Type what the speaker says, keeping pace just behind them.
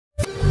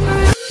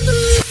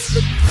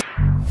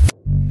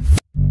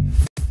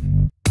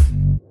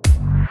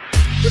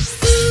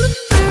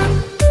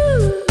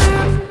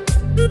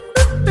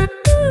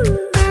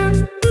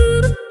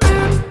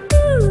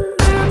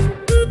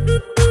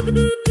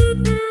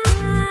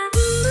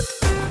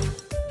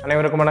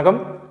அனைவருக்கும் வணக்கம்.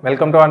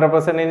 Welcome to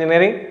 100%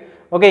 engineering.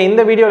 Okay,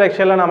 இந்த வீடியோ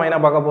லெக்சரில் நம்ம என்ன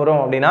பார்க்க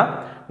போகிறோம் அப்படின்னா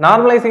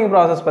நார்மலைசிங்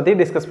ப்ராசஸ் பற்றி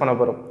டிஸ்கஸ் பண்ண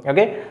போகிறோம்.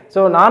 ஓகே, ஸோ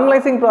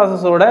நார்மலைசிங்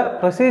ப்ராசஸோட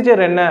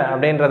ப்ரொசீஜர் என்ன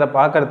அப்படின்றத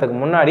பார்க்கறதுக்கு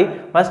முன்னாடி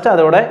ஃபஸ்ட்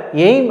அதோட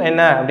எய்ம்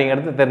என்ன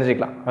அப்படிங்கிறது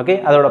தெரிஞ்சுக்கலாம். ஓகே,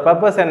 அதோட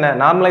பர்பஸ் என்ன,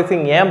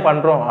 நார்மலைசிங் ஏன்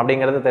பண்ணுறோம்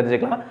அப்படிங்கிறது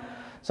தெரிஞ்சுக்கலாம்.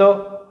 ஸோ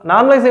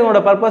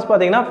நார்மலைசிங்கோட பர்பஸ்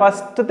பார்த்தீங்கன்னா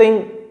first thing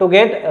to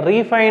get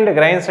refined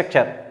grain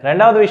structure,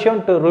 ரெண்டாவது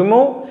விஷயம் டு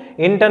ரிமூவ்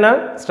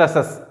இன்டர்னல்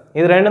ஸ்ட்ரெஸ்ஸஸ்.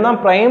 இது ரெண்டு தான்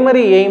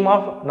primary aim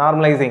of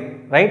normalising,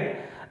 right?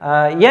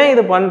 ஏன்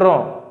இது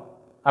பண்ணுறோம்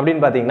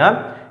அப்படின்னு பார்த்தீங்கன்னா,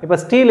 இப்போ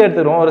ஸ்டீல்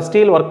எடுத்துக்கிறோம், ஒரு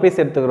ஸ்டீல் ஒர்க் பீஸ்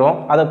எடுத்துக்கிறோம்,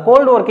 அதை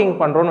கோல்டு ஒர்க்கிங்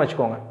பண்ணுறோன்னு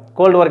வச்சுக்கோங்க.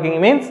 Gold working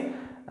means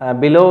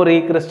below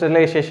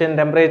recrystallization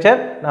temperature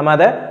நம்ம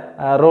அதை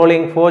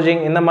ரோலிங்,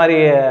 ஃபோர்ஜிங் இந்த மாதிரி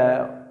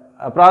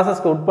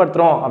ப்ராசஸ்க்கு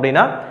உட்படுத்துகிறோம்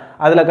அப்படின்னா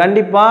அதில்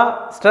கண்டிப்பாக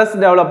ஸ்ட்ரெஸ்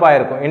டெவலப்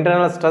ஆகிருக்கும்,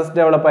 இன்டர்னல் ஸ்ட்ரெஸ்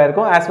டெவலப்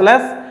ஆகிருக்கும். ஆஸ் வெல்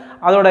அஸ்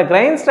அதோட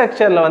கிரைன்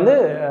ஸ்ட்ரக்சரில் வந்து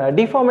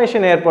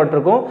டிஃபார்மேஷன்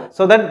ஏற்பட்டிருக்கும்.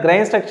 ஸோ தட்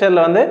கிரைன்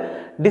ஸ்ட்ரக்சரில் வந்து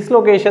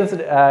டிஸ்லோகேஷன்ஸ்,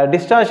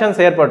 டிஸ்டார்ஷன்ஸ்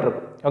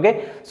ஏற்பட்டிருக்கும். ஓகே,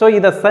 ஸோ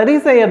இதை சரி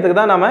செய்யறதுக்கு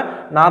தான் நம்ம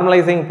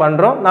நார்மலைசிங்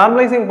பண்ணுறோம்.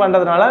 நார்மலைசிங்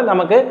பண்ணுறதுனால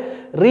நமக்கு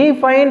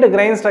ரீஃபைன்டு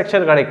கிரைன்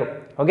ஸ்ட்ரக்சர் கிடைக்கும்.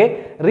 ஓகே,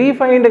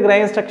 ரீஃபைன்டு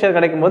கிரைன் ஸ்ட்ரக்சர்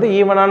கிடைக்கும் போது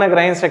ஈவனான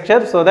grain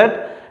structure, so that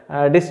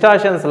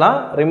டிஸ்டார்ஷன்ஸ்லாம்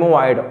remove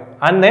ஆகிடும்.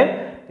 அண்ட் தென்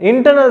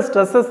இன்டர்னல்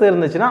ஸ்ட்ரெஸ்ஸஸ்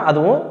இருந்துச்சுன்னா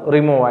அதுவும்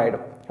ரிமூவ்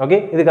ஆகிடும். ஓகே,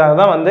 இதுக்காக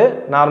தான் வந்து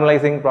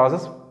நார்மலைசிங்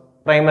ப்ராசஸ்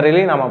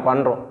ப்ரைமரிலி நம்ம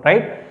பண்ணுறோம்,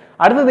 ரைட்?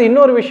 அடுத்தது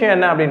இன்னொரு விஷயம்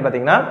என்ன அப்படின்னு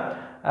பார்த்தீங்கன்னா,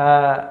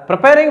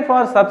 preparing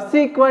for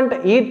subsequent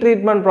heat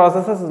treatment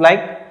processes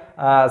like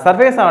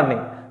surface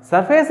hardening.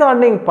 Surface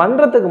hardening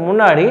பண்ணுறதுக்கு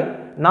முன்னாடி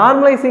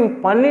நார்மலைசிங்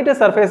பண்ணிவிட்டு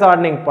சர்ஃபேஸ்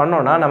ஹார்டனிங்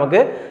பண்ணோன்னா நமக்கு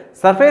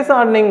சர்ஃபேஸ்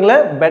ஹார்டனிங்கில்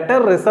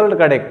பெட்டர் ரிசல்ட்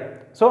கிடைக்கும்.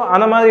 ஸோ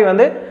அந்த மாதிரி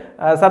வந்து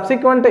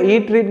சப்சிக்வெண்ட்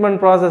ஹீட்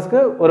ட்ரீட்மெண்ட்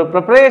ப்ராசஸ்க்கு ஒரு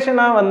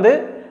ப்ரிப்பரேஷனாக வந்து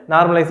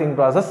நார்மலைசிங்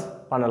ப்ராசஸ்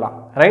பண்ணலாம்,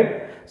 ரைட்?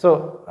 ஸோ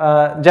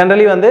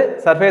ஜென்ரலி வந்து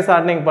சர்ஃபேஸ்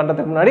ஹார்டனிங்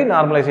பண்ணுறதுக்கு முன்னாடி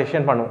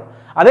நார்மலைசேஷன் பண்ணுவோம்.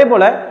 அதே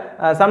போல்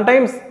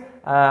சம்டைம்ஸ்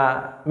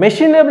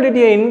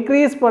மெஷினபிலிட்டியை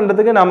இன்க்ரீஸ்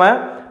பண்ணுறதுக்கு நம்ம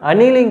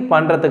அனீலிங்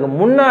பண்ணுறதுக்கு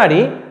முன்னாடி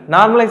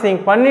நார்மலைசிங்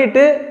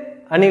பண்ணிவிட்டு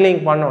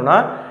அனீலிங் பண்ணோன்னா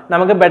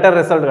நமக்கு பெட்டர்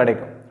ரிசல்ட்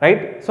கிடைக்கும்,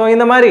 ரைட்? ஸோ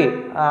இந்த மாதிரி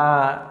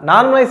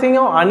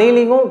நார்மலைசிங்கும்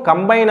அனீலிங்கும்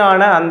கம்பைன்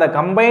ஆன அந்த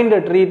கம்பைன்டு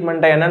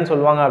ட்ரீட்மெண்ட்டை என்னன்னு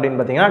சொல்லுவாங்க அப்படின்னு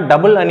பார்த்தீங்கன்னா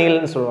டபுள்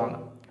அனீல்னு சொல்லுவாங்க.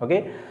 ஓகே,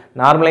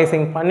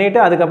 நார்மலைசிங் பண்ணிவிட்டு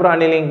அதுக்கப்புறம்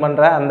அனீலிங்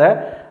பண்ணுற அந்த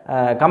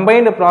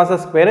கம்பைன்டு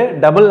ப்ராசஸ் பேர்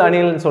டபுள்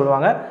அனீல்னு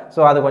சொல்லுவாங்க. ஸோ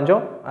அது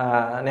கொஞ்சம்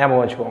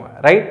ஞாபகம் வச்சுக்கோங்க,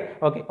 right?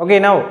 Okay,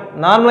 now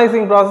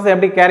normalising process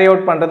எப்படி கேரி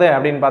அவுட் பண்ணுறது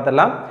அப்படின்னு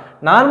பார்த்துடலாம்.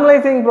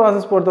 நார்மலைசிங்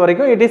ப்ராசஸ் பொறுத்த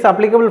வரைக்கும் it is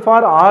applicable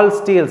for all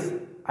Steeles,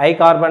 high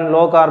carbon,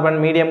 low carbon,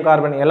 medium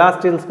carbon, எல்லா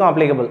ஸ்டீல்ஸ்க்கும்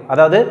அப்ளிகபிள்.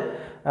 அதாவது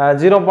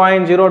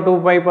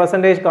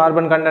 0.025%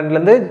 கார்பன்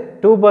கண்டென்ட்லேருந்து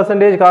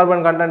 2%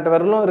 கார்பன் கண்டென்ட்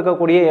வரலும்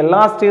இருக்கக்கூடிய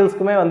எல்லா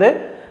ஸ்டீல்ஸ்க்குமே வந்து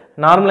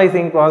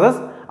normalising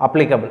process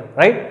applicable,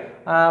 right?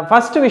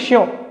 First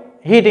விஷயம்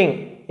ஹீட்டிங்.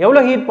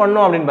 எவ்வளோ ஹீட்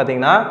பண்ணணும் அப்படின்னு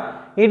பார்த்தீங்கன்னா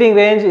ஹீட்டிங்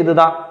ரேஞ்ச்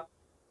இதுதான்.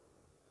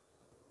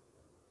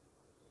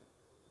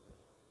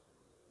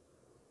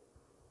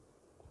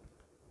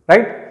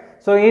 ரைட்?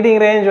 ஸோ ஹீட்டிங்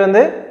ரேஞ்ச்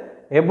வந்து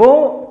above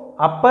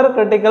upper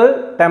critical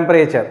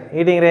temperature.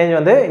 Heating range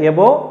வந்து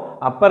above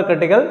upper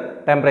critical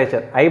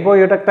temperature. Hypo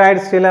யூடக்டைடு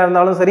ஸ்டீலாக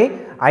இருந்தாலும் சரி,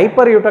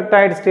 ஹைப்பர்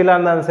யூடக்டைடு ஸ்டீலாக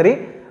இருந்தாலும் சரி,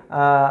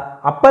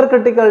 அப்பர்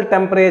கிரிட்டிக்கல்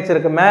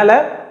டெம்பரேச்சருக்கு மேலே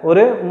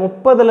ஒரு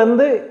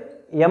 30லேருந்து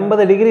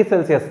 80 degree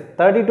Celsius,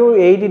 30 to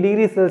 80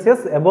 degree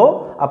Celsius above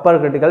upper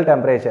critical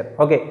temperature.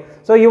 Okay,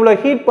 so இவ்வளோ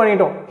ஹீட்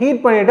பண்ணிட்டோம். ஹீட்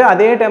பண்ணிவிட்டு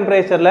அதே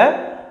டெம்பரேச்சரில்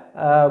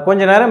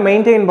கொஞ்ச நேரம்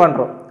மெயின்டைன்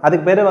பண்ணுறோம்.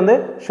 அதுக்கு பேர் வந்து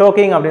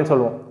ஷோக்கிங் அப்படின்னு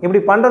சொல்லுவோம்.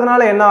 இப்படி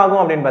பண்ணுறதுனால என்ன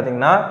ஆகும் அப்படின்னு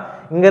பார்த்தீங்கன்னா,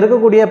 இங்கே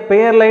இருக்கக்கூடிய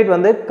பேர்லைட்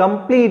வந்து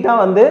கம்ப்ளீட்டாக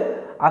வந்து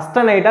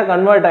அஸ்டனைட்டாக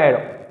கன்வெர்ட்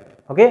ஆகிடும்.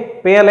 ஓகே,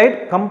 பேர்லைட்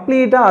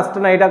கம்ப்ளீட்டாக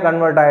அஸ்டனைட்டாக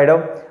கன்வெர்ட்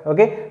ஆகிடும்.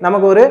 ஓகே,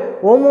 நமக்கு ஒரு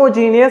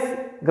ஹோமோஜீனியஸ்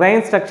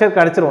கிரைன் ஸ்ட்ரக்சர்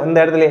கிடச்சிரும் இந்த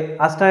இடத்துல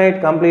அஸ்டனைட்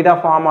கம்ப்ளீட்டாக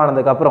ஃபார்ம்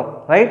ஆனதுக்கப்புறம்,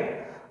 ரைட்?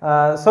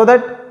 ஸோ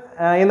தட்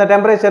இந்த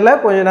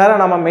டெம்பரேச்சரில் கொஞ்சம்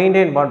நேரம் நம்ம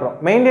மெயின்டைன் பண்ணுறோம்.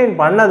 மெயின்டைன்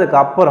பண்ணதுக்கு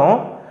அப்புறம்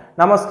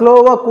நம்ம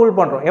ஸ்லோவாக கூல்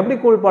பண்ணுறோம். எப்படி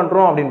கூல்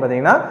பண்ணுறோம் அப்படின்னு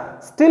பார்த்தீங்கன்னா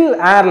ஸ்டில்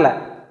ஏரில்.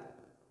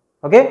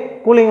 ஓகே,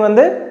 கூலிங்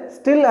வந்து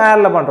ஸ்டில்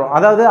ஏரில் பண்ணுறோம்.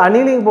 அதாவது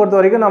அனீலிங் பொறுத்த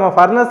வரைக்கும் நம்ம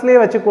ஃபர்னஸ்லேயே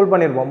வச்சு கூல்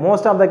பண்ணியிருப்போம்.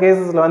 மோஸ்ட் ஆஃப் த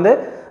கேசஸில் வந்து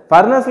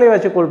ஃபர்னஸ்லேயே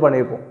வச்சு கூல்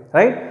பண்ணியிருப்போம்,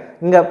 ரைட்?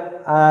 இங்கே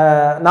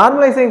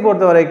நார்மலைசிங்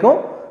பொறுத்த வரைக்கும்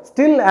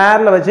ஸ்டில்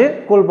ஏரில் வச்சு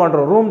கூல்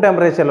பண்ணுறோம், ரூம்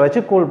டெம்பரேச்சரில்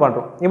வச்சு கூல்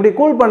பண்ணுறோம். இப்படி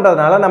கூல்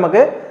பண்ணுறதுனால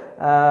நமக்கு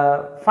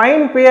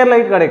ஃபைன் பியர்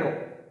லைட் கிடைக்கும்,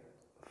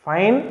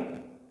 ஃபைன்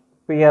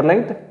பியர்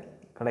லைட்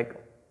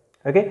கிடைக்கும்.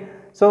 Okay,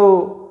 so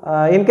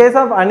in case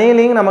of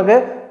annealing நமக்கு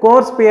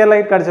கோர்ஸ் பியர்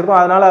லைட் கிடச்சிருக்கும்.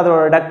 அதனால்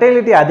அதோட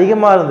டக்டைலிட்டி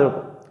அதிகமாக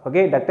இருந்திருக்கும்.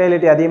 ஓகே,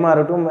 டக்டைலிட்டி அதிகமாக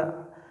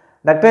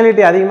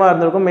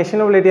இருந்திருக்கும்,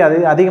 மெஷினபிலிட்டி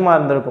அதிகமாக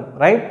இருந்திருக்கும்,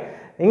 ரைட்?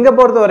 இங்கே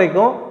பொறுத்த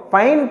வரைக்கும்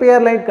ஃபைன்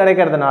பியர் லைட்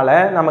கிடைக்கிறதுனால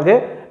நமக்கு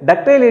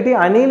டக்டைலிட்டி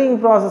அனீலிங்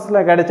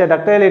ப்ராசஸில் கிடைச்ச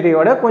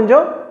டக்டைலிட்டியோட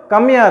கொஞ்சம்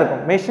கம்மியாக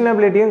இருக்கும்,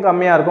 மெஷினபிலிட்டியும்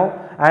கம்மியாக இருக்கும்.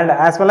 And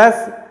as well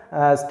as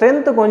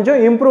strength கொஞ்சம்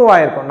இம்ப்ரூவ்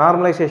ஆகிருக்கும்.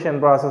 நார்மலைசேஷன்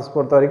ப்ராசஸ்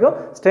பொறுத்த வரைக்கும்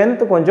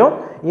ஸ்ட்ரென்த் கொஞ்சம்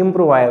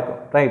இம்ப்ரூவ் ஆகிருக்கும்,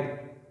 right?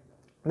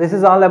 This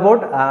is all about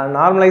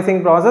normalizing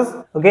process.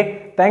 Okay,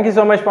 thank you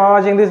so much for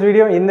watching this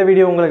video. இந்த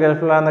வீடியோ உங்களுக்கு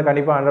ஹெல்ப்ஃபுல்லாக இருந்தால்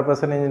கண்டிப்பாக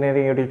 100%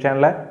 இன்ஜினியரிங் யூடியூப்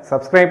சேனலை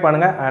சப்ஸ்கிரைப்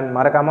பண்ணுங்கள் அண்ட்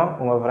மறக்காமல்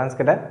உங்கள் ஃப்ரெண்ட்ஸ்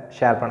கிட்ட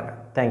ஷேர் பண்ணுங்கள்.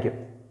 தேங்க்யூ.